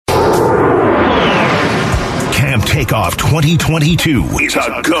Takeoff 2022 is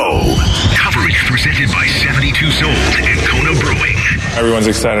a go. Coverage presented by 72 Sold and Kona Brewing. Everyone's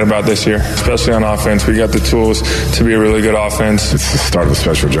excited about this year, especially on offense. We got the tools to be a really good offense. It's the start of a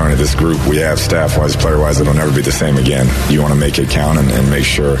special journey. This group we have, staff-wise, player-wise, it'll never be the same again. You want to make it count and make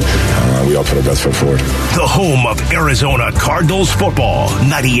sure we all put our best foot forward. The home of Arizona Cardinals football,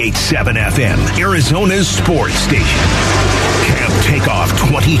 98.7 FM, Arizona's sports station. Camp Takeoff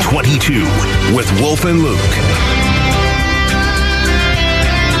 2022 with Wolf and Luke.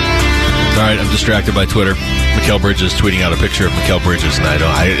 All right, I'm distracted by Twitter. Mikal Bridges tweeting out a picture of Mikal Bridges,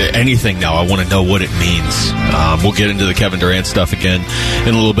 and anything now, I want to know what it means. We'll get into the Kevin Durant stuff again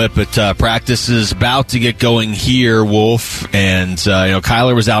in a little bit, but practice is about to get going here, Wolf. And,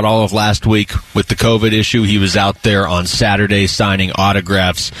 Kyler was out all of last week with the COVID issue. He was out there on Saturday signing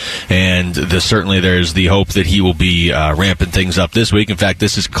autographs, and certainly there's the hope that he will be ramping things up this week. In fact,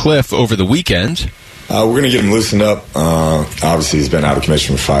 this is Cliff over the weekend. We're going to get him loosened up. Obviously, he's been out of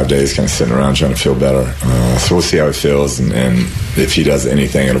commission for 5 days, kind of sitting around trying to feel better. So we'll see how he feels, and if he does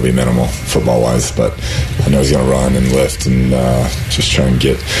anything, it'll be minimal football-wise. But I know he's going to run and lift and just try and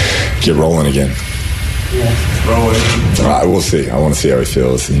get rolling again. Yeah. We'll see. I want to see how he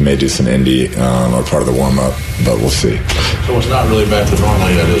feels. He may do some indie or part of the warm-up, but we'll see. So it's not really back to normal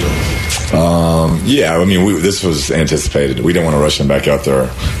yet, is it? This was anticipated. We didn't want to rush him back out there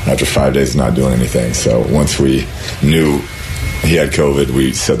after 5 days of not doing anything. So once we knew he had COVID,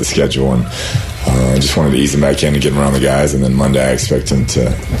 we set the schedule and just wanted to ease him back in and get him around the guys. And then Monday, I expect him to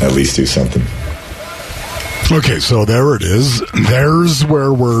at least do something. Okay, so there it is. There's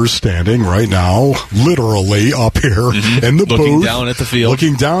where we're standing right now, literally up here in the booth. Looking down at the field.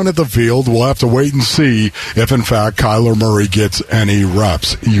 Looking down at the field. We'll have to wait and see if, in fact, Kyler Murray gets any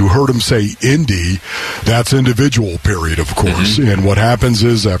reps. You heard him say Indy. That's individual period, of course. And what happens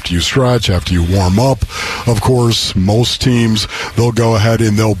is after you stretch, after you warm up, of course, most teams, they'll go ahead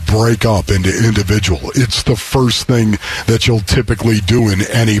and they'll break up into individual. It's the first thing that you'll typically do in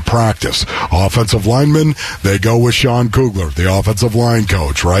any practice. Offensive linemen, they go with Sean Kugler, the offensive line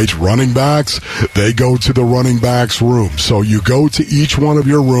coach, right? Running backs, they go to the running backs room. So you go to each one of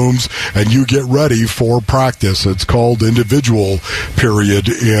your rooms and you get ready for practice. It's called individual period,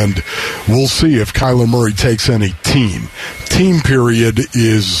 and we'll see if Kyler Murray takes any team. Team period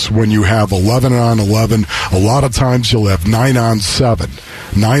is when you have 11 on 11. A lot of times you'll have 9 on 7.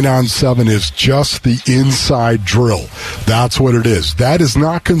 9 on 7 is just the inside drill. That's what it is. That is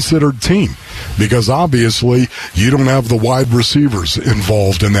not considered team, because obviously you don't have the wide receivers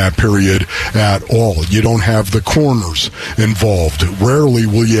involved in that period at all. You don't have the corners involved. Rarely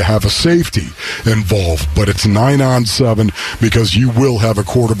will you have a safety involved, but it's 9 on 7 because you will have a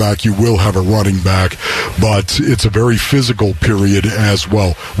quarterback, you will have a running back, but it's a very physical period as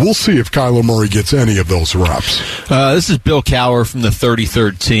well. We'll see if Kyler Murray gets any of those reps. This is Bill Cowher from the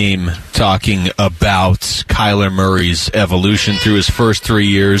 33rd team talking about Kyler Murray's evolution through his first 3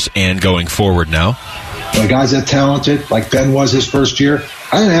 years and going forward now. When guys that talented, like Ben was his first year,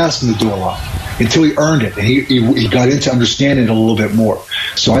 I didn't ask him to do a lot until he earned it, and he got into understanding it a little bit more.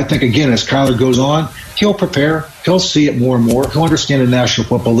 So I think, again, as Kyler goes on, he'll prepare. He'll see it more and more. He'll understand the National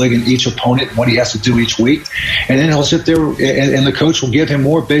Football League and each opponent and what he has to do each week. And then he'll sit there, and the coach will give him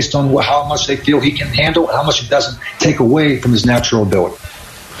more based on how much they feel he can handle, how much it doesn't take away from his natural ability.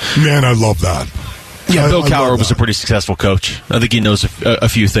 Man, I love that. Yeah, Bill Cowher was a pretty successful coach. I think he knows a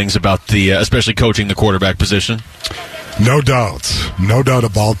few things about especially coaching the quarterback position. No doubt. No doubt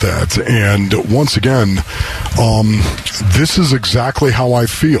about that. And once again, this is exactly how I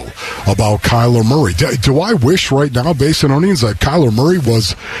feel about Kyler Murray. Do I wish right now, based on earnings, that Kyler Murray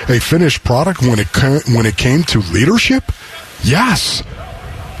was a finished product when it came to leadership? Yes.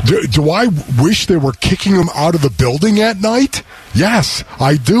 Do I wish they were kicking him out of the building at night? Yes,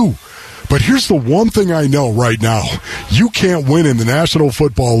 I do. But here's the one thing I know right now. You can't win in the National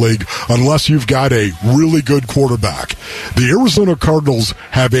Football League unless you've got a really good quarterback. The Arizona Cardinals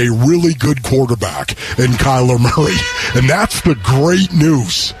have a really good quarterback in Kyler Murray. And that's the great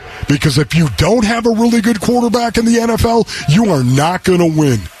news. Because if you don't have a really good quarterback in the NFL, you are not going to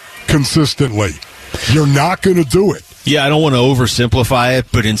win consistently. You're not going to do it. Yeah, I don't want to oversimplify it,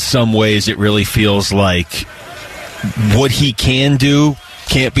 but in some ways it really feels like what he can do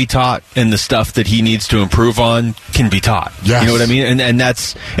can't be taught, and the stuff that he needs to improve on can be taught. Yes. You know what I mean? And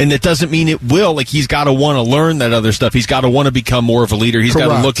that doesn't mean it will. Like, he's got to want to learn that other stuff. He's got to want to become more of a leader. He's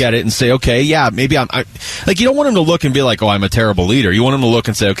got to look at it and say, okay, yeah, maybe like, you don't want him to look and be like, oh, I'm a terrible leader. You want him to look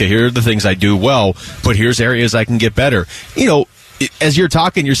and say, okay, here are the things I do well, but here's areas I can get better. You know, as you're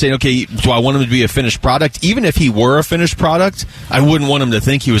talking, you're saying, okay, do I want him to be a finished product? Even if he were a finished product, I wouldn't want him to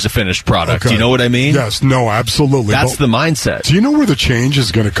think he was a finished product. Do you know what I mean? Yes, no, absolutely. That's the mindset. Do you know where the change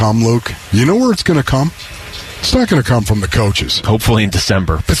is going to come, Luke? You know where it's going to come? It's not going to come from the coaches. Hopefully in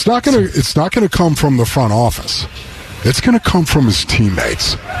December. It's not going to come from the front office. It's going to come from his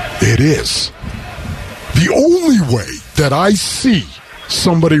teammates. It is. The only way that I see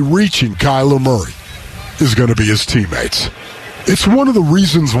somebody reaching Kyler Murray is going to be his teammates. It's one of the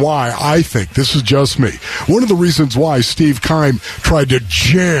reasons why I think, this is just me, one of the reasons why Steve Keim tried to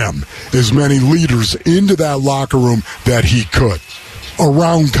jam as many leaders into that locker room that he could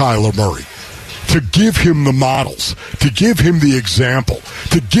around Kyler Murray, to give him the models, to give him the example,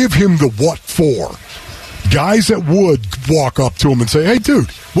 to give him the what for. Guys that would walk up to him and say, hey, dude,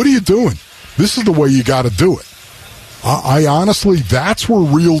 what are you doing? This is the way you got to do it. I honestly, that's where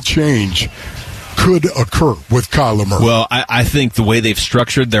real change could occur with Kyler Murray. Well, I think the way they've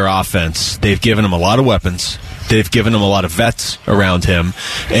structured their offense, they've given him a lot of weapons. They've given him a lot of vets around him.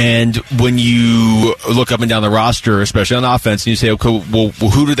 And when you look up and down the roster, especially on offense, and you say, okay, well,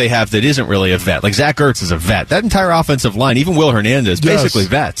 who do they have that isn't really a vet? Like Zach Ertz is a vet. That entire offensive line, even Will Hernandez, basically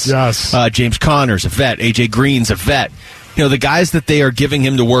vets. Yes. James Conner's a vet. A.J. Green's a vet. You know, the guys that they are giving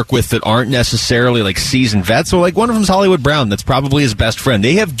him to work with that aren't necessarily like seasoned vets. So like one of them's Hollywood Brown. That's probably his best friend.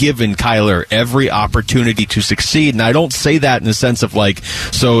 They have given Kyler every opportunity to succeed. And I don't say that in the sense of like,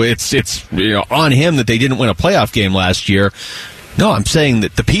 so it's on him that they didn't win a playoff game last year. No, I'm saying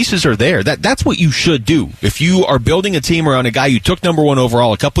that the pieces are there. That's what you should do. If you are building a team around a guy you took number 1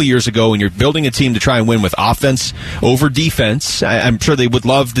 overall a couple years ago and you're building a team to try and win with offense over defense, I'm sure they would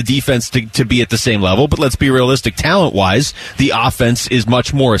love the defense to be at the same level, but let's be realistic. Talent-wise, the offense is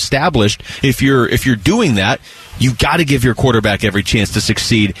much more established. If you're doing that, you got to give your quarterback every chance to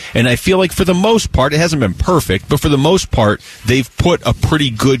succeed. And I feel like for the most part, it hasn't been perfect, but for the most part, they've put a pretty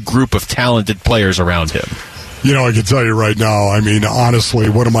good group of talented players around him. You know, I can tell you right now, I mean, honestly,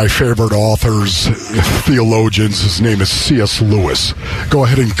 one of my favorite authors, theologians, his name is C.S. Lewis. Go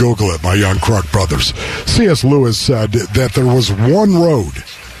ahead and Google it, my young Kruk brothers. C.S. Lewis said that there was one road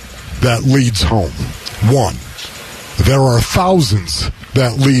that leads home. One. There are thousands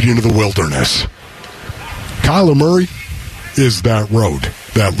that lead into the wilderness. Kyler Murray is that road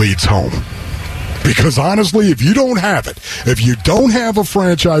that leads home. Because honestly, if you don't have it, if you don't have a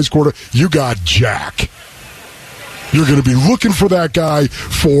franchise quarter, you got Jack. You're going to be looking for that guy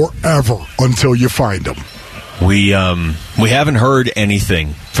forever until you find him. We haven't heard anything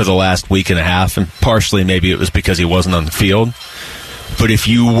for the last week and a half, and partially maybe it was because he wasn't on the field. But if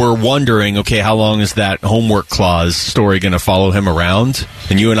you were wondering, okay, how long is that homework clause story going to follow him around?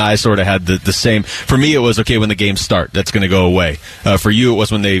 And you and I sort of had the same. For me, it was, okay, when the games start, that's going to go away. For you, it was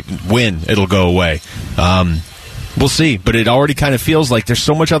when they win, it'll go away. We'll see, but it already kind of feels like there's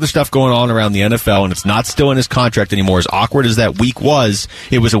so much other stuff going on around the NFL, and it's not still in his contract anymore. As awkward as that week was,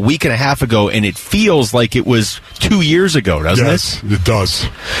 it was a week and a half ago, and it feels like it was 2 years ago, doesn't it? Yes, it does.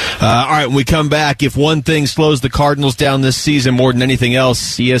 All right, when we come back, if one thing slows the Cardinals down this season more than anything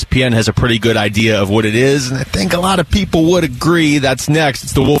else, ESPN has a pretty good idea of what it is, and I think a lot of people would agree. That's next.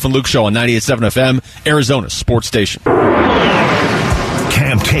 It's the Wolf and Luke Show on 98.7 FM, Arizona's sports station.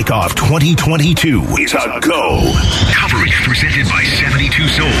 Camp Takeoff 2022 is a go. Coverage presented by 72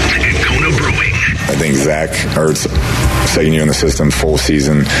 Sold and Kona Brewing. I think Zach Ertz, second year in the system, full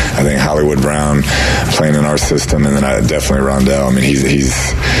season. I think Hollywood Brown playing in our system, and then definitely Rondell. I mean,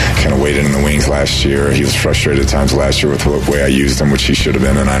 he's kind of waited in the wings last year. He was frustrated at times last year with the way I used him, which he should have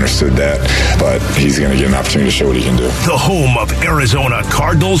been, and I understood that. But he's going to get an opportunity to show what he can do. The home of Arizona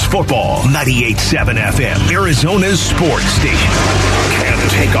Cardinals football, 98.7 FM, Arizona's sports station.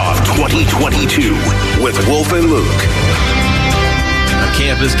 Camp Takeoff 2022 with Wolf and Luke.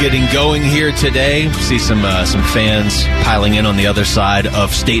 Camp is getting going here today. See some fans piling in on the other side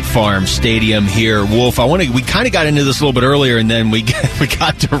of State Farm Stadium here. Wolf, we kind of got into this a little bit earlier, and then we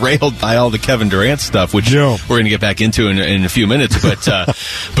got derailed by all the Kevin Durant stuff, which we're going to get back into in a few minutes. But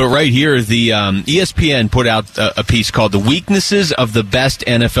but right here, the ESPN put out a piece called "The Weaknesses of the Best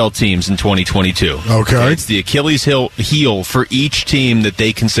NFL Teams in 2022." Okay, it's the Achilles heel for each team that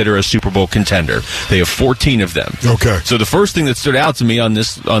they consider a Super Bowl contender. They have 14 of them. Okay, so the first thing that stood out to me on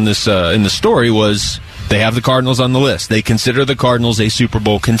this in the story was they have the Cardinals on the list. They consider the Cardinals a Super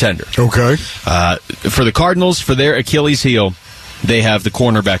Bowl contender. Okay. For the Cardinals, for their Achilles heel, they have the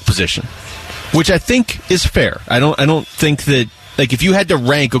cornerback position, which I think is fair. I don't think that, like, if you had to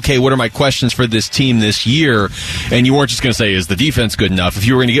rank, okay, what are my questions for this team this year, and you weren't just going to say, is the defense good enough? If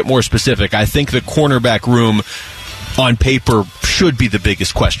you were going to get more specific, I think the cornerback room on paper should be the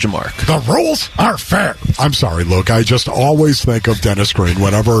biggest question mark. The rules are fair. I'm sorry, look, I just always think of Dennis Green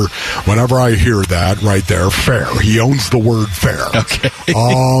whenever I hear that right there. Fair. He owns the word fair. Okay.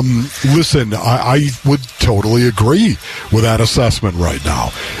 Listen, I would totally agree with that assessment right now.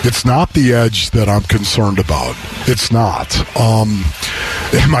 It's not the edge that I'm concerned about. It's not.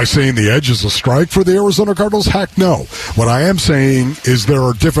 Am I saying the edge is a strike for the Arizona Cardinals? Heck no. What I am saying is there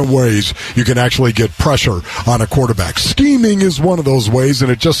are different ways you can actually get pressure on a quarterback. Scheming is one of those ways,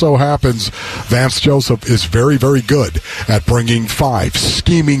 and it just so happens Vance Joseph is very, very good at bringing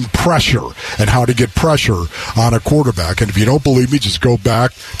scheming pressure and how to get pressure on a quarterback. And if you don't believe me, just go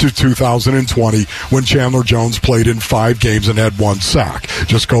back to 2020 when Chandler Jones played in 5 games and had 1 sack.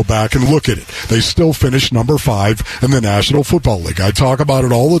 Just go back and look at it. They still finished number 5 in the National Football League. I talk about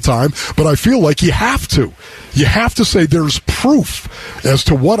it all the time, but I feel like you have to. You have to say there's proof as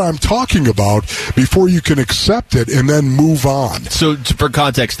to what I'm talking about before you can accept it and then move on. So, for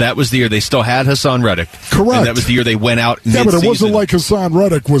context, that was the year they still had Hassan Reddick. Correct. And that was the year they went out mid-season. Yeah, but it wasn't like Hassan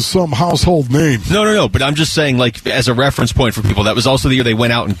Reddick was some household name. No. But I'm just saying, like, as a reference point for people, that was also the year they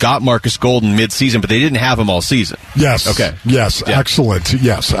went out and got Marcus Golden mid-season, but they didn't have him all season. Yes. Okay. Yes. Yeah. Excellent.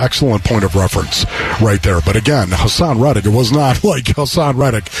 Yes. Excellent point of reference right there. But again, Hassan Reddick, it was not like Hassan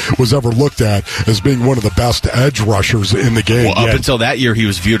Reddick was ever looked at as being one of the best edge rushers in the game. Well, up until that year, he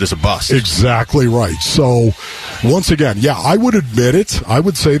was viewed as a bust. Exactly right. So, once again, yeah, I would admit it. I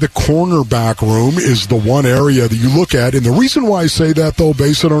would say the cornerback room is the one area that you look at. And the reason why I say that, though,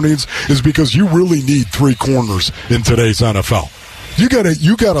 Basinonians, is because you really need 3 corners in today's NFL. You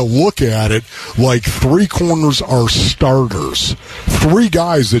gotta look at it like 3 corners are starters. 3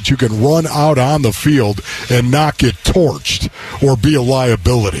 guys that you can run out on the field and not get torched or be a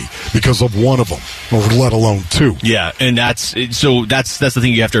liability because of one of them, or let alone 2. Yeah, and that's the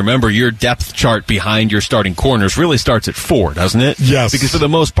thing you have to remember. Your depth chart behind your starting corners really starts at 4, doesn't it? Yes. Because for the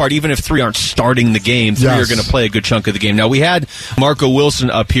most part, even if 3 aren't starting the game, 3 are going to play a good chunk of the game. Now, we had Marco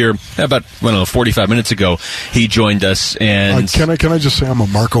Wilson up here about 45 minutes ago. He joined us, and Can I just say I'm a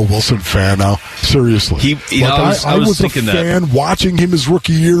Marco Wilson fan now? Seriously. I was a fan watching him his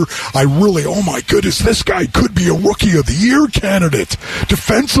rookie year. I really, oh my goodness, this guy could be a Rookie of the Year candidate.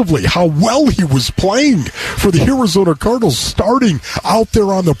 Defensively, how well he was playing for the Arizona Cardinals, starting out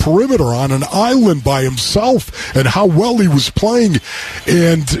there on the perimeter on an island by himself, and how well he was playing.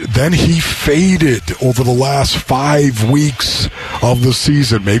 And then he faded over the last 5 weeks of the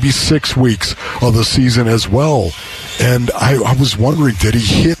season, maybe 6 weeks of the season as well. And I was wondering, did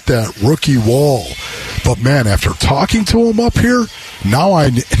he hit that rookie wall? But man, after talking to him up here, now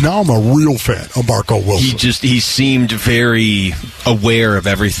I'm a real fan of Marco Wilson. He seemed very aware of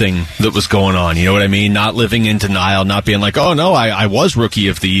everything that was going on. You know what I mean? Not living in denial, not being like, oh no, I was Rookie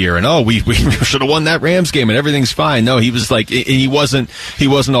of the Year, and oh we should have won that Rams game, and everything's fine. No, he was like, he wasn't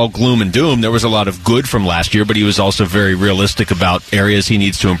all gloom and doom. There was a lot of good from last year, but he was also very realistic about areas he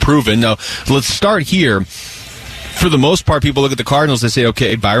needs to improve in. Now, let's start here. For the most part, people look at the Cardinals, they say,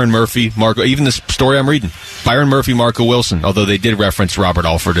 okay, Byron Murphy, Marco, even this story I'm reading, Byron Murphy, Marco Wilson, although they did reference Robert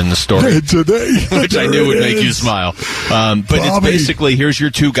Alford in the story. Today. Which I knew would make you smile. But it's basically, here's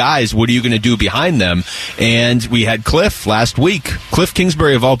your 2 guys, what are you going to do behind them? And we had Cliff last week, Cliff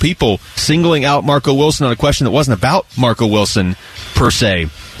Kingsbury of all people, singling out Marco Wilson on a question that wasn't about Marco Wilson per se,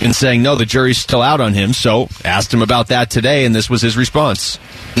 and saying, no, the jury's still out on him. So asked him about that today, and this was his response.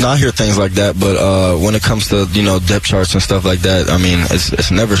 No, I hear things like that, but when it comes to, depth charts and stuff like that, I mean, it's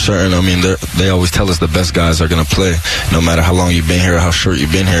never certain. I mean, they always tell us the best guys are going to play, no matter how long you've been here or how short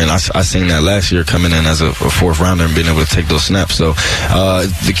you've been here. And I seen that last year coming in as a 4th rounder and being able to take those snaps. So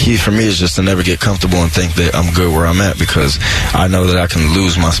the key for me is just to never get comfortable and think that I'm good where I'm at, because I know that I can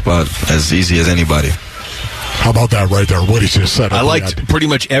lose my spot as easy as anybody. How about that right there? What he just said. I liked pretty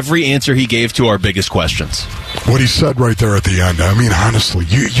much every answer he gave to our biggest questions. What he said right there at the end. I mean, honestly,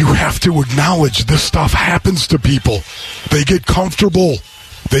 you have to acknowledge this stuff happens to people. They get comfortable.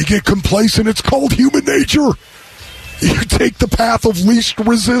 They get complacent. It's called human nature. You take the path of least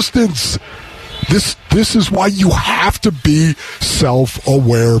resistance. This is why you have to be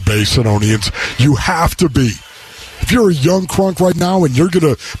self-aware, Basinonians. You have to be. If you're a young crunk right now and you're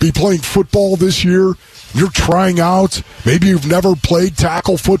going to be playing football this year, you're trying out, maybe you've never played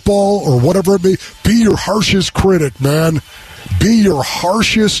tackle football or whatever it may be, your harshest critic, man. Be your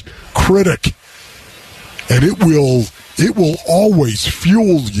harshest critic. And it will always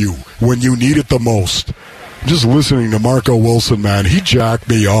fuel you when you need it the most. Just listening to Marco Wilson, man, he jacked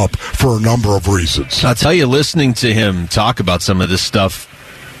me up for a number of reasons. I'll tell you, listening to him talk about some of this stuff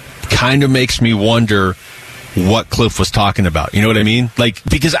kind of makes me wonder what Cliff was talking about. You know what I mean? Like,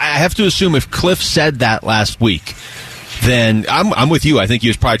 because I have to assume if Cliff said that last week, then I'm with you. I think he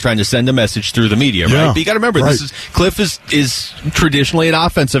was probably trying to send a message through the media, right? But you got to remember, Cliff is traditionally an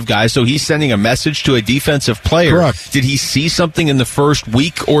offensive guy, so he's sending a message to a defensive player. Correct. Did he see something in the first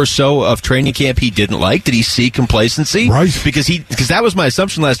week or so of training camp he didn't like? Did he see complacency? Right. Because that was my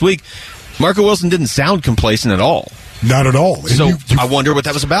assumption last week. Marco Wilson didn't sound complacent at all. Not at all. So I wonder what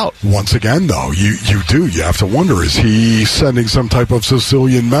that was about. Once again, though, you have to wonder, is he sending some type of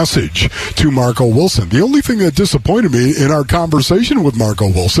Sicilian message to Marco Wilson? The only thing that disappointed me in our conversation with Marco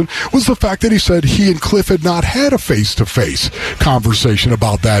Wilson was the fact that he said he and Cliff had not had a face-to-face conversation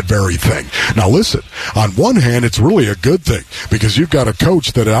about that very thing. Now, listen, on one hand, it's really a good thing because you've got a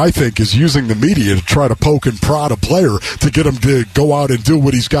coach that I think is using the media to try to poke and prod a player to get him to go out and do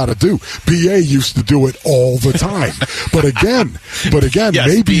what he's got to do. B.A. used to do it all the time. But again,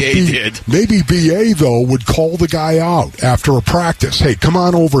 yes, maybe BA, though, would call the guy out after a practice. Hey, come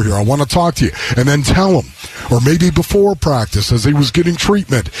on over here. I want to talk to you. And then tell him. Or maybe before practice as he was getting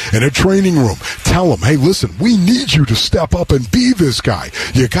treatment in a training room. Tell him, hey, listen, we need you to step up and be this guy.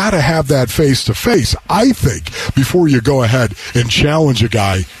 You got to have that face-to-face, I think, before you go ahead and challenge a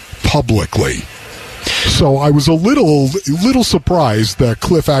guy publicly. So I was a little surprised that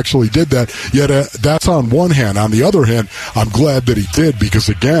Cliff actually did that, yet that's on one hand. On the other hand, I'm glad that he did because,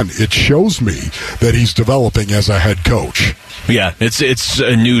 again, it shows me that he's developing as a head coach. Yeah, it's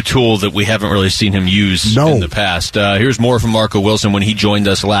a new tool that we haven't really seen him use in the past. Here's more from Marco Wilson when he joined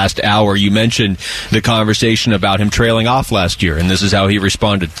us last hour. You mentioned the conversation about him trailing off last year, and this is how he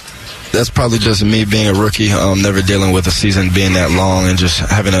responded. That's probably just me being a rookie, never dealing with a season being that long and just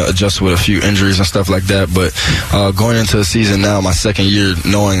having to adjust with a few injuries and stuff like that. But going into the season now, my second year,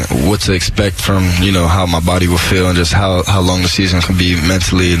 knowing what to expect from, how my body will feel and just how long the season can be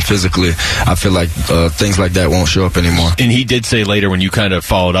mentally and physically, I feel like things like that won't show up anymore. And he did say later when you kind of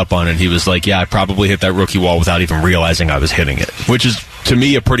followed up on it, he was like, yeah, I probably hit that rookie wall without even realizing I was hitting it, which is, to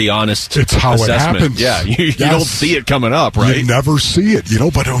me, a pretty honest It's how assessment. It happens. Yeah, you don't see it coming up, right? You never see it,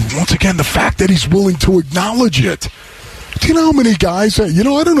 but once again, the fact that he's willing to acknowledge it. Do you know how many guys, I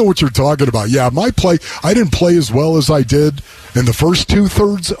don't know what you're talking about. Yeah, I didn't play as well as I did in the first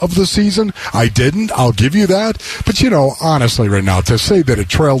 2/3 of the season. I didn't. I'll give you that. But, honestly right now, to say that it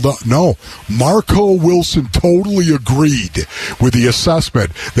trailed up, no. Marco Wilson totally agreed with the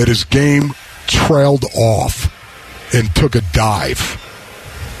assessment that his game trailed off and took a dive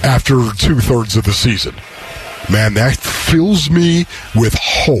after 2/3 of the season. Man, that fills me with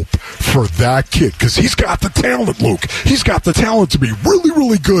hope for that kid because he's got the talent, Luke. He's got the talent to be really,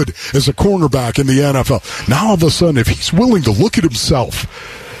 really good as a cornerback in the NFL. Now, all of a sudden, if he's willing to look at himself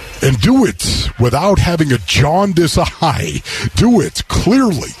and do it without having a jaundiced eye, do it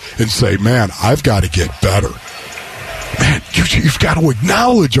clearly and say, man, I've got to get better. Man, you've got to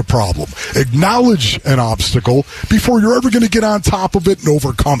acknowledge a problem, acknowledge an obstacle before you're ever going to get on top of it and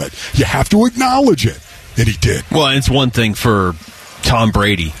overcome it. You have to acknowledge it, and he did. Well, it's one thing for Tom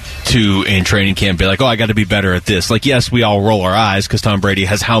Brady to, in training camp, be like, I got to be better at this. Like, yes, we all roll our eyes because Tom Brady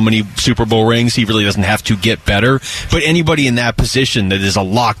has how many Super Bowl rings? He really doesn't have to get better. But anybody in that position that is a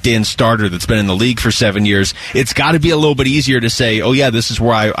locked-in starter that's been in the league for 7 years, it's got to be a little bit easier to say, this is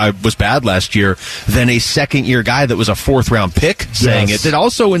where I was bad last year, than a second-year guy that was a fourth-round pick saying it, that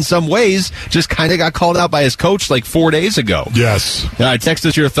also in some ways just kind of got called out by his coach like 4 days ago. Yes. All right, text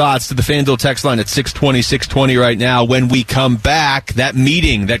us your thoughts to the FanDuel text line at 620 right now. When we come back, that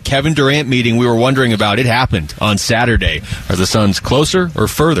meeting, that Kevin Durant meeting we were wondering about, it happened on Saturday. Are the Suns closer or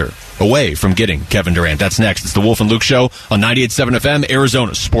further away from getting Kevin Durant? That's next. It's the Wolf and Luke Show on 98.7 FM,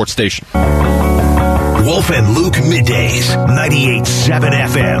 Arizona's sports station. Wolf and Luke Middays, 98.7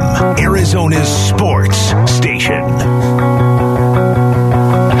 FM, Arizona's sports station.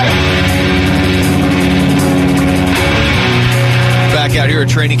 Back out here at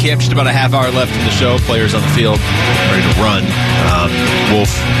training camp, just about a half hour left in the show. Players on the field, ready to run.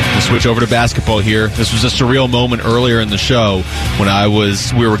 Wolf, we'll switch over to basketball here. This was a surreal moment earlier in the show when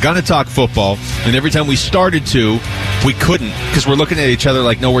we were going to talk football, and every time we started to, we couldn't because we're looking at each other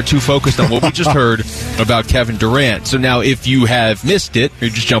like, no, we're too focused on what we just heard about Kevin Durant. So now if you have missed it, you're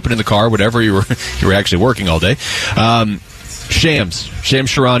just jumping in the car, whatever, you were actually working all day. Shams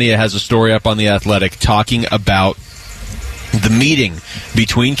Charania has a story up on The Athletic talking about the meeting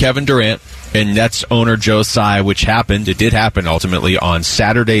between Kevin Durant and Nets owner Joe Tsai, which happened. It did happen ultimately on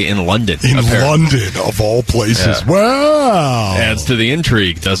Saturday in London. London, of all places. Yeah. Wow. Adds to the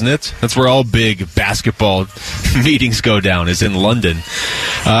intrigue, doesn't it? That's where all big basketball meetings go down, is in London.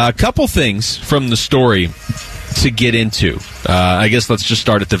 A couple things from the story to get into. I guess let's just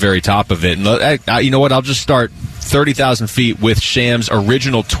start at the very top of it. And you know what? I'll just start 30,000 feet with Shams'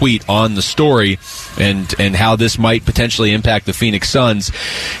 original tweet on the story and how this might potentially impact the Phoenix Suns.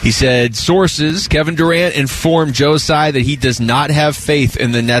 He said, sources, Kevin Durant informed Joe Tsai that he does not have faith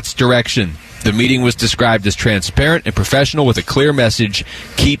in the Nets' direction. The meeting was described as transparent and professional with a clear message,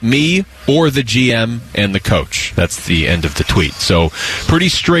 keep me or the GM and the coach. That's the end of the tweet. So pretty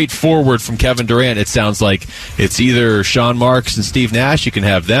straightforward from Kevin Durant. It sounds like it's either Sean Marks and Steve Nash, you can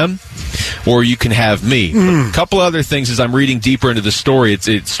have them, or you can have me. A couple other things as I'm reading deeper into the story.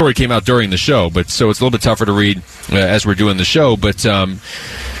 The story came out during the show, but so it's a little bit tougher to read as we're doing the show. But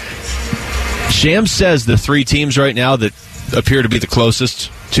Shams says the three teams right now that appear to be the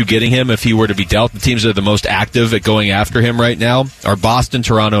closest to getting him if he were to be dealt, the teams that are the most active at going after him right now are Boston,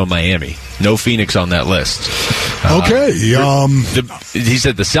 Toronto, and Miami. No Phoenix on that list. Okay. He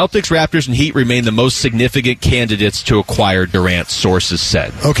said the Celtics, Raptors, and Heat remain the most significant candidates to acquire Durant, sources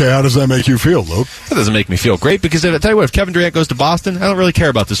said. Okay, how does that make you feel, Luke? That doesn't make me feel great because I tell you what, if Kevin Durant goes to Boston, I don't really care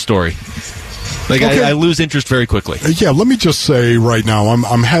about this story. Okay. I lose interest very quickly. Yeah, let me just say right now,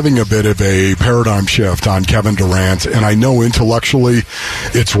 I'm having a bit of a paradigm shift on Kevin Durant, and I know intellectually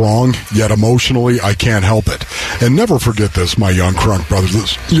it's wrong, yet emotionally I can't help it. And never forget this, my young crunk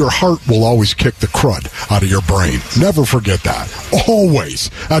brothers. Your heart will always kick the crud out of your brain. Never forget that. Always.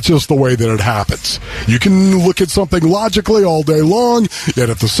 That's just the way that it happens. You can look at something logically all day long, yet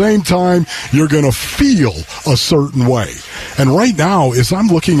at the same time, you're going to feel a certain way. And right now, as I'm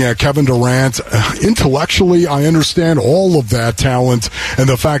looking at Kevin Durant, intellectually, I understand all of that talent and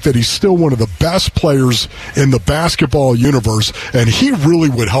the fact that he's still one of the best players in the basketball universe, and he really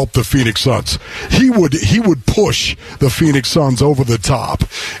would help the Phoenix Suns. He would push the Phoenix Suns over the top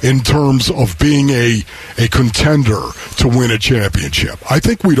in terms of being a contender to win a championship. I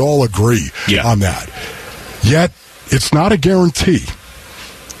think we'd all agree on that. Yet, it's not a guarantee.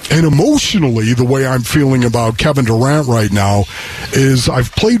 And emotionally, the way I'm feeling about Kevin Durant right now is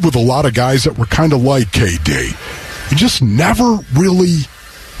I've played with a lot of guys that were kind of like KD. You're just never really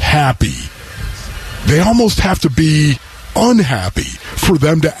happy. They almost have to be unhappy for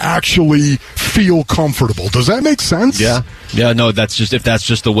them to actually feel comfortable. Does that make sense? Yeah, no, if that's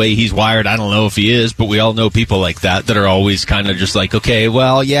just the way he's wired, I don't know if he is, but we all know people like that are always kind of just like, okay,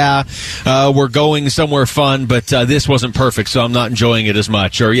 well, yeah, we're going somewhere fun, but this wasn't perfect, so I'm not enjoying it as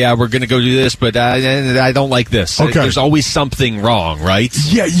much. Or, yeah, we're going to go do this, but I don't like this. Okay. There's always something wrong, right?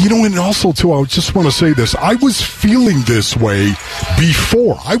 Yeah, and also, too, I just want to say this. I was feeling this way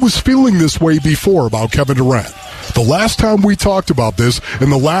before. About Kevin Durant. The last time we talked about this, in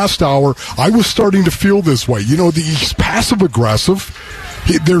the last hour, I was starting to feel this way. He's passive-aggressive.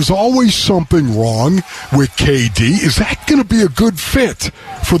 There's always something wrong with KD. Is that going to be a good fit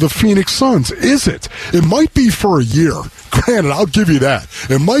for the Phoenix Suns? Is it? It might be for a year. Granted, I'll give you that.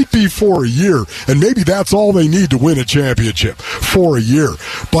 It might be for a year, and maybe that's all they need to win a championship, for a year.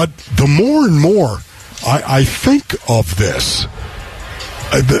 But the more and more I think of this,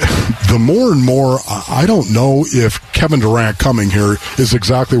 the more and more, I don't know if Kevin Durant coming here is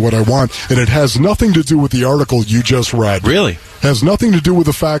exactly what I want, and it has nothing to do with the article you just read. Really? Has nothing to do with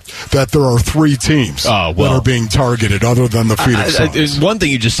the fact that there are three teams that are being targeted other than the Phoenix Suns. One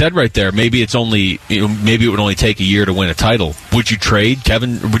thing you just said right there, maybe it would only take a year to win a title. Would you trade,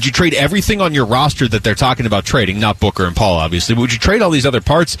 Kevin? Would you trade everything on your roster that they're talking about trading? Not Booker and Paul, obviously. But would you trade all these other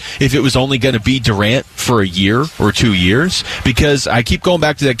parts if it was only going to be Durant for a year or 2 years? Because I keep going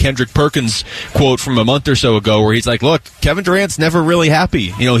back to that Kendrick Perkins quote from a month or so ago where he's like, look, Kevin Durant's never really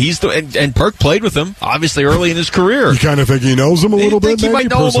happy. And Perk played with him, obviously, early in his career. You kind of think he knows him a little bit, maybe, might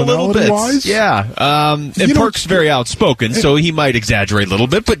know him a little bit. Wise? Yeah. And Perk's very outspoken, so he might exaggerate a little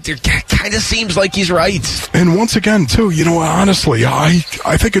bit, but it kind of seems like he's right. And once again, too, honestly, I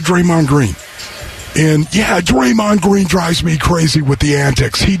think of Draymond Green. And, yeah, Draymond Green drives me crazy with the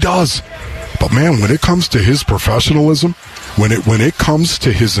antics. He does. But, man, when it comes to his professionalism, when it comes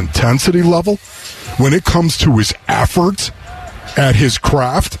to his intensity level, when it comes to his effort at his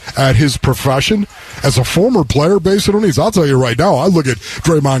craft, at his profession, as a former player based on these, I'll tell you right now, I look at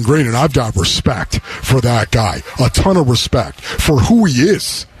Draymond Green and I've got respect for that guy. A ton of respect for who he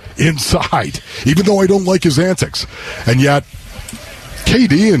is inside, even though I don't like his antics. And yet,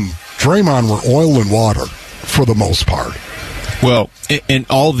 KD and Draymond were oil and water for the most part. Well, and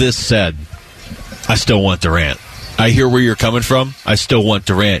all this said, I still want Durant. I hear where you're coming from. I still want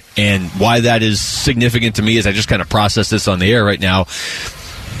Durant. And why that is significant to me is I just kind of process this on the air right now.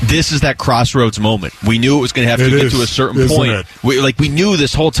 This is that crossroads moment. We knew it was going to have to get to a certain point. We knew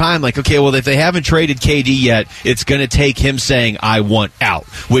this whole time, okay, well, if they haven't traded KD yet, it's going to take him saying, I want out,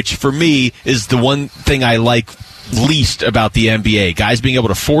 which for me is the one thing I like least about the NBA. Guys being able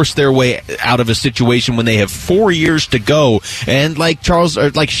to force their way out of a situation when they have 4 years to go. And like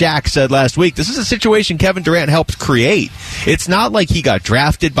Shaq said last week, this is a situation Kevin Durant helped create. It's not like he got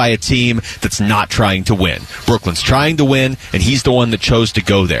drafted by a team that's not trying to win. Brooklyn's trying to win, and he's the one that chose to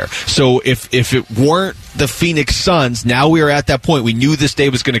go there. So if it weren't the Phoenix Suns, now we are at that point. We knew this day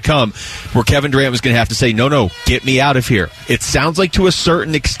was going to come where Kevin Durant was going to have to say, no, get me out of here. It sounds like to a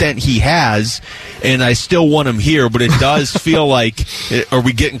certain extent he has, and I still want him here, but it does feel like, are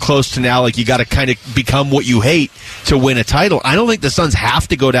we getting close to now, like you got to kind of become what you hate to win a title? I don't think the Suns have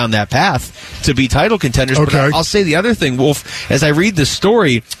to go down that path to be title contenders, okay. But I'll say the other thing, Wolf, as I read this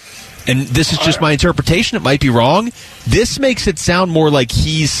story, and this is just my interpretation, it might be wrong, this makes it sound more like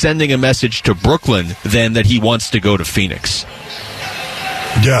he's sending a message to Brooklyn than that he wants to go to Phoenix.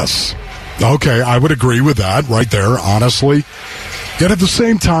 Yes. Okay, I would agree with that right there, honestly. Yet at the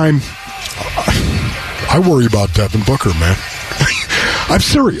same time, I worry about Devin Booker, man. I'm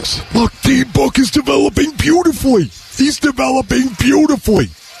serious. Look, D-Book is developing beautifully. He's developing beautifully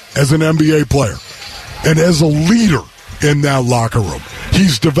as an NBA player and as a leader in that locker room.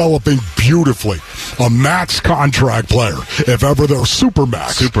 He's developing beautifully. A max contract player, if ever there was.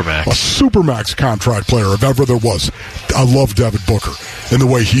 Supermax. A supermax contract player, if ever there was. I love Devin Booker and the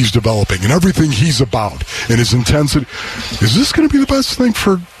way he's developing and everything he's about and his intensity. Is this going to be the best thing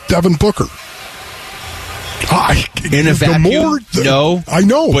for Devin Booker? In a vacuum, no. I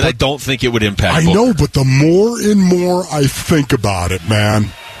know. But I don't think it would impact Booker. I know, but the more and more I think about it, man,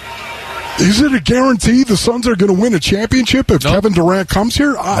 is it a guarantee the Suns are going to win a championship if Kevin Durant comes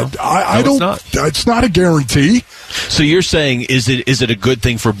here? I don't. It's not a guarantee. So you're saying, is it a good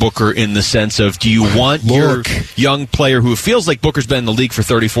thing for Booker in the sense of, do you want your young player who feels like Booker's been in the league for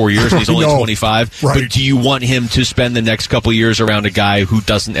 34 years and he's only 25, right, but do you want him to spend the next couple years around a guy who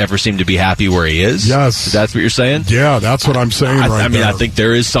doesn't ever seem to be happy where he is? Yes. That's what you're saying? Yeah, that's what I'm saying I mean, I think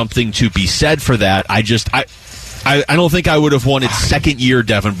there is something to be said for that. I don't think I would have wanted second-year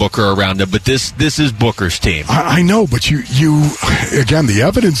Devin Booker around him, but this is Booker's team. I know, but you again, the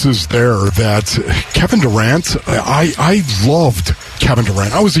evidence is there that Kevin Durant, I loved Kevin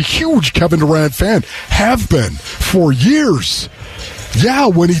Durant. I was a huge Kevin Durant fan, have been for years. Yeah,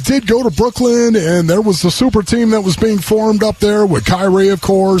 when he did go to Brooklyn and there was the super team that was being formed up there with Kyrie, of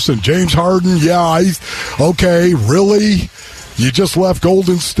course, and James Harden, okay, really? You just left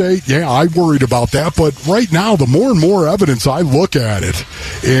Golden State? Yeah, I worried about that. But right now, the more and more evidence I look at it,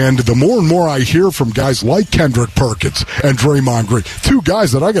 and the more and more I hear from guys like Kendrick Perkins and Draymond Green, two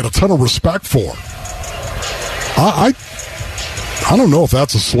guys that I got a ton of respect for, I don't know if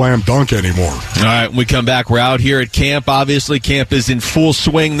that's a slam dunk anymore. All right, when we come back, we're out here at camp. Obviously, camp is in full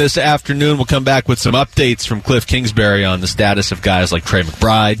swing this afternoon. We'll come back with some updates from Cliff Kingsbury on the status of guys like Trey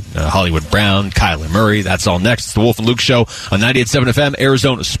McBride, Hollywood Brown, Kyler Murray. That's all next. It's the Wolf and Luke Show on 98.7 FM,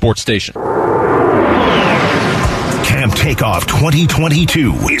 Arizona's sports station. Camp Takeoff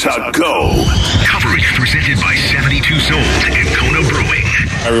 2022 is a go. Coverage presented by 72 Sold and Kona Brewing.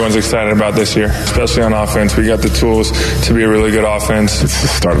 Everyone's excited about this year, especially on offense. We got the tools to be a really good offense. It's the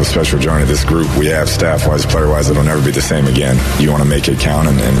start of a special journey. This group we have, staff-wise, player-wise, it'll never be the same again. You want to make it count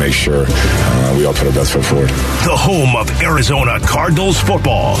and make sure we all put our best foot forward. The home of Arizona Cardinals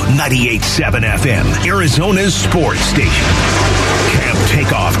football, 98.7 FM, Arizona's sports station. Camp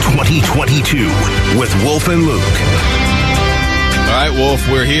Takeoff 2022 with Wolf and Luke. All right, Wolf,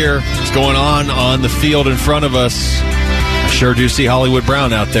 we're here. What's going on the field in front of us? Sure do see Hollywood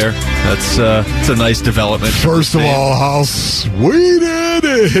Brown out there. That's it's a nice development. First of all, how sweet it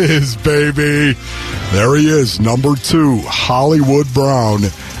is, baby. There he is, number 2, Hollywood Brown,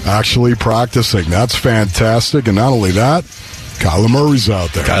 actually practicing. That's fantastic. And not only that, Kyler Murray's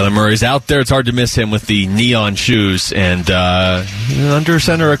out there. Kyler Murray's out there. It's hard to miss him with the neon shoes and under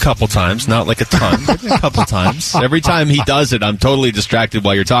center a couple times, not like a ton, but a couple times. Every time he does it, I'm totally distracted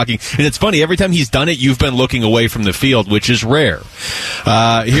while you're talking. And it's funny, every time he's done it, you've been looking away from the field, which is rare.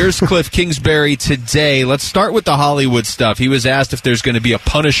 Here's Cliff Kingsbury today. Let's start with the Hollywood stuff. He was asked if there's going to be a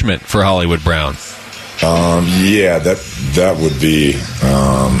punishment for Hollywood Brown. Yeah, that would be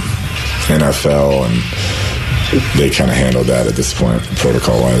NFL, and they kind of handled that at this point,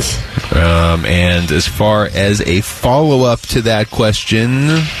 protocol-wise. And as far as a follow-up to that question,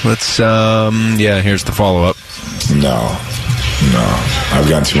 let's, here's the follow-up. No. I've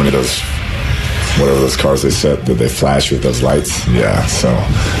gotten too many of those, whatever those cars they set, that they flash with those lights. Yeah, so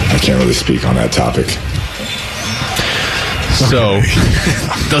I can't really speak on that topic. So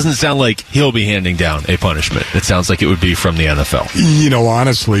doesn't sound like he'll be handing down a punishment. It sounds like it would be from the NFL.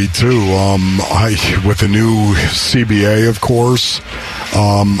 Honestly, too, with the new CBA, of course,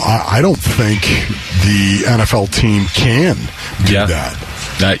 I don't think the NFL team can do that.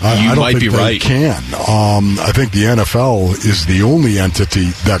 You might be right. Can. I think the NFL is the only entity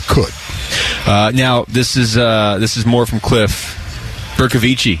that could. Now, this is more from Cliff.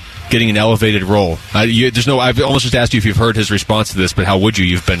 Berkovici getting an elevated role. I've almost just asked you if you've heard his response to this, but how would you?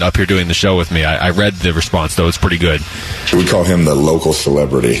 You've been up here doing the show with me. I read the response, though. It's pretty good. We call him the local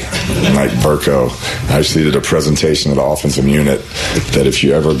celebrity, like Burko. I actually did a presentation of the offensive unit that if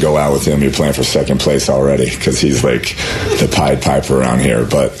you ever go out with him, you're playing for second place already because he's like the Pied Piper around here.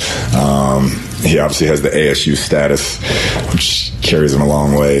 But he obviously has the ASU status, which carries him a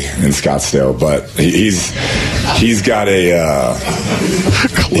long way in Scottsdale. But he's got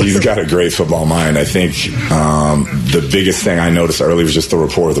a great football mind. I think the biggest thing I noticed early was just the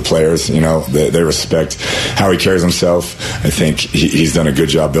rapport of the players. They respect how he carries himself. I think he's done a good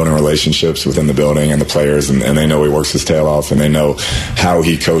job building relationships within the building and the players, and they know he works his tail off, and they know how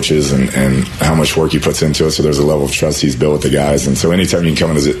he coaches and how much work he puts into it. So there's a level of trust he's built with the guys. And so anytime you can come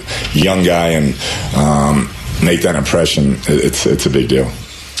in as a young guy and make that impression, it's a big deal.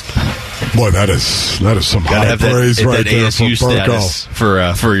 Boy, that is some high praise right there ASU for status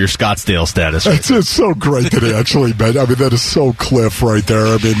for your Scottsdale status. Right? It's so great that he actually met. I mean, that is so Cliff right there.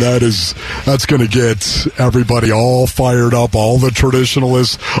 I mean, that's going to get everybody all fired up, all the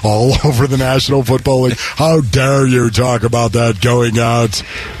traditionalists all over the National Football League. How dare you talk about that going out?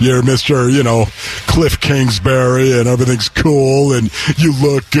 You're Mr. Cliff Kingsbury, and everything's cool, and you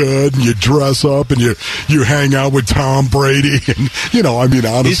look good, and you dress up, and you hang out with Tom Brady, and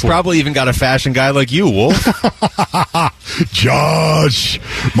honestly, he's probably even got a fashion guy like you, Wolf. Josh,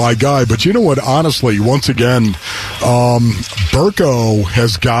 my guy. But you know what? Honestly, once again, Burko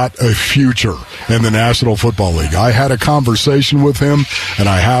has got a future in the National Football League. I had a conversation with him, and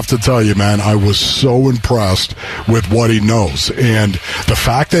I have to tell you, man, I was so impressed with what he knows. And the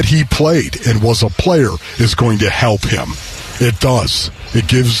fact that he played and was a player is going to help him. It does. It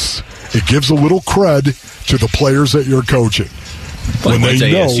gives a little cred to the players that you're coaching. When they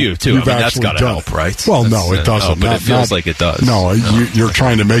know ASU too. That's got to help, right? Well, no, it doesn't. But it feels like it does. No, you're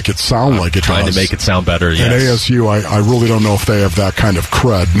trying to make it sound like it does. Trying to make it sound better, yes. And ASU, I really don't know if they have that kind of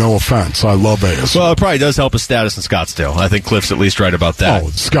cred. No offense. I love ASU. Well, it probably does help his status in Scottsdale. I think Cliff's at least right about that. Oh,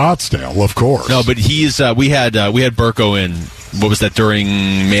 Scottsdale, of course. No, but he's we had Burko in, what was that, during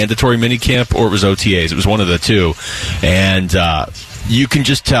mandatory minicamp, or it was OTAs? It was one of the two. And you can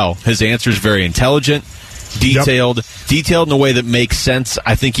just tell his answer is very intelligent. Detailed in a way that makes sense.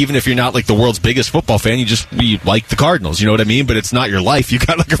 I think even if you're not like the world's biggest football fan, you like the Cardinals, you know what I mean? But it's not your life. You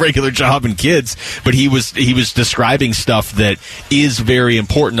got like a regular job and kids. But he was describing stuff that is very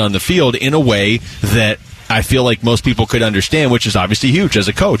important on the field in a way that I feel like most people could understand, which is obviously huge as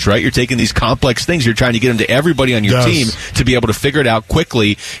a coach, right? You're taking these complex things, you're trying to get them to everybody on your team to be able to figure it out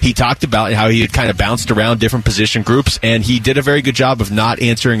quickly. He talked about how he had kind of bounced around different position groups, and he did a very good job of not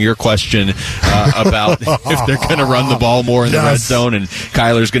answering your question about if they're going to run the ball more in the red zone and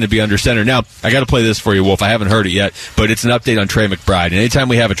Kyler's going to be under center. Now, I got to play this for you, Wolf. I haven't heard it yet, but it's an update on Trey McBride. And anytime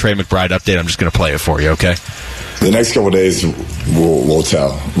we have a Trey McBride update, I'm just going to play it for you, okay? The next couple of days, we'll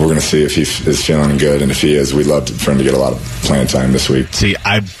tell. We're going to see if he is feeling good, and if he is, we'd love for him to get a lot of playing time this week. See,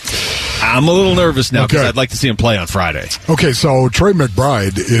 I'm a little nervous now because I'd like to see him play on Friday. Okay, so Trey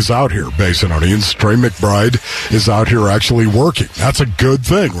McBride is out here, Basinonians. Trey McBride is out here actually working. That's a good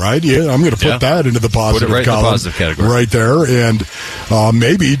thing, right? Yeah, I'm going to put that into the positive column. In the positive category. Right there. And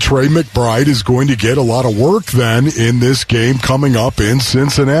maybe Trey McBride is going to get a lot of work then in this game coming up in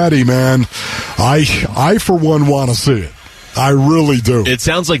Cincinnati, man. I for one, want to see it. I really do. It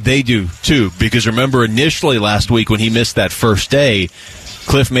sounds like they do, too, because remember initially last week when he missed that first day,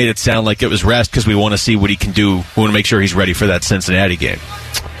 Cliff made it sound like it was rest because we want to see what he can do. We want to make sure he's ready for that Cincinnati game.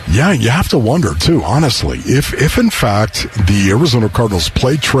 Yeah, you have to wonder, too, honestly, if in fact the Arizona Cardinals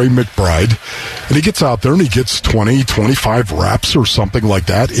play Trey McBride and he gets out there and he gets 20, 25 reps or something like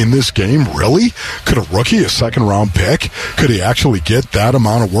that in this game, really? Could a rookie, a second-round pick, could he actually get that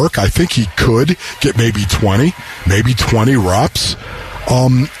amount of work? I think he could get maybe 20 reps.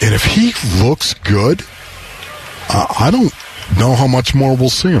 And if he looks good, I don't know how much more we'll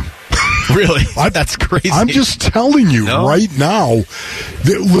see him. Really? That's crazy. I'm just telling you right now.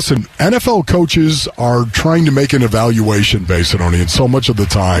 Listen, NFL coaches are trying to make an evaluation based on so much of the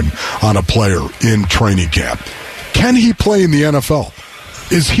time on a player in training camp. Can he play in the NFL?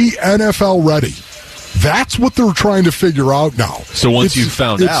 Is he NFL ready? That's what they're trying to figure out now. So once you've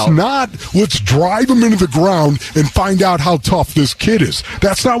found out. It's not, let's drive him into the ground and find out how tough this kid is.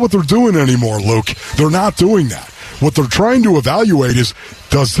 That's not what they're doing anymore, Luke. They're not doing that. What they're trying to evaluate is,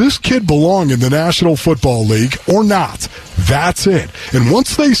 does this kid belong in the National Football League or not? That's it. And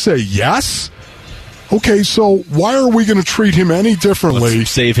once they say yes, okay, so why are we going to treat him any differently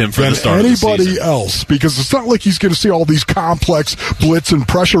Let's save him for than the start anybody of the season. else? Because it's not like he's going to see all these complex blitz and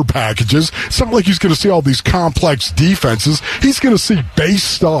pressure packages. It's not like he's going to see all these complex defenses. He's going to see base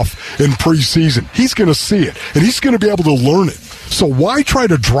stuff in preseason. He's going to see it, and he's going to be able to learn it. So why try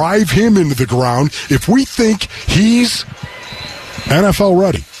to drive him into the ground if we think he's NFL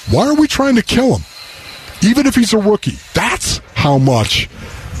ready? Why are we trying to kill him? Even if he's a rookie. That's how much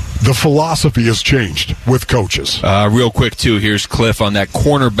the philosophy has changed with coaches. Real quick, too, here's Cliff on that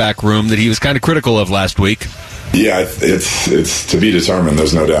cornerback room that he was kind of critical of last week. Yeah, it's to be determined,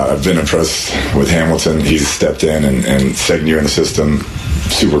 there's no doubt. I've been impressed with Hamilton. He's stepped in and second year in the system,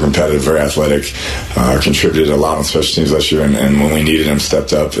 super competitive, very athletic, contributed a lot on special teams last year, and when we needed him,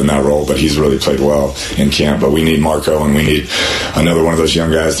 stepped up in that role, but he's really played well in camp. But we need Marco, and we need another one of those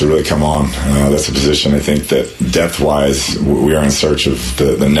young guys to really come on. That's a position I think that depth-wise, we are in search of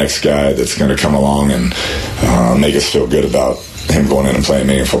the next guy that's going to come along and make us feel good about him going in and playing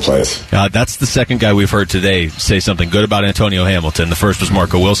meaningful plays. That's the second guy we've heard today say something good about Antonio Hamilton. The first was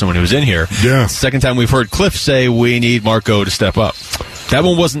Marco Wilson when he was in here. Yeah. Second time we've heard Cliff say we need Marco to step up. That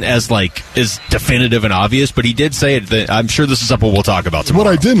one wasn't as definitive and obvious, but he did say it. I'm sure this is something we'll talk about tomorrow.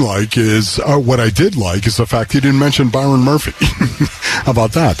 What I did like is the fact he didn't mention Byron Murphy. How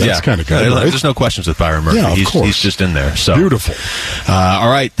about that? That's kind of good. Right? There's no questions with Byron Murphy. Yeah, of course. He's just in there. So beautiful. All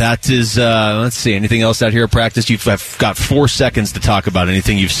right, that is. Let's see. Anything else out here at practice? You've got 4 seconds to talk about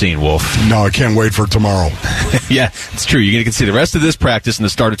anything you've seen, Wolf. No, I can't wait for tomorrow. Yeah, it's true. You're going to see the rest of this practice and the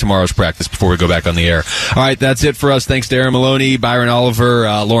start of tomorrow's practice before we go back on the air. All right, that's it for us. Thanks to Aaron Maloney, Byron Oliver,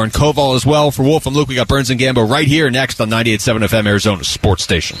 Lauren Koval as well. For Wolf, I'm Luke. We got Burns and Gambo right here next on 98.7 FM, Arizona's sports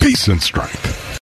station. Peace and strength.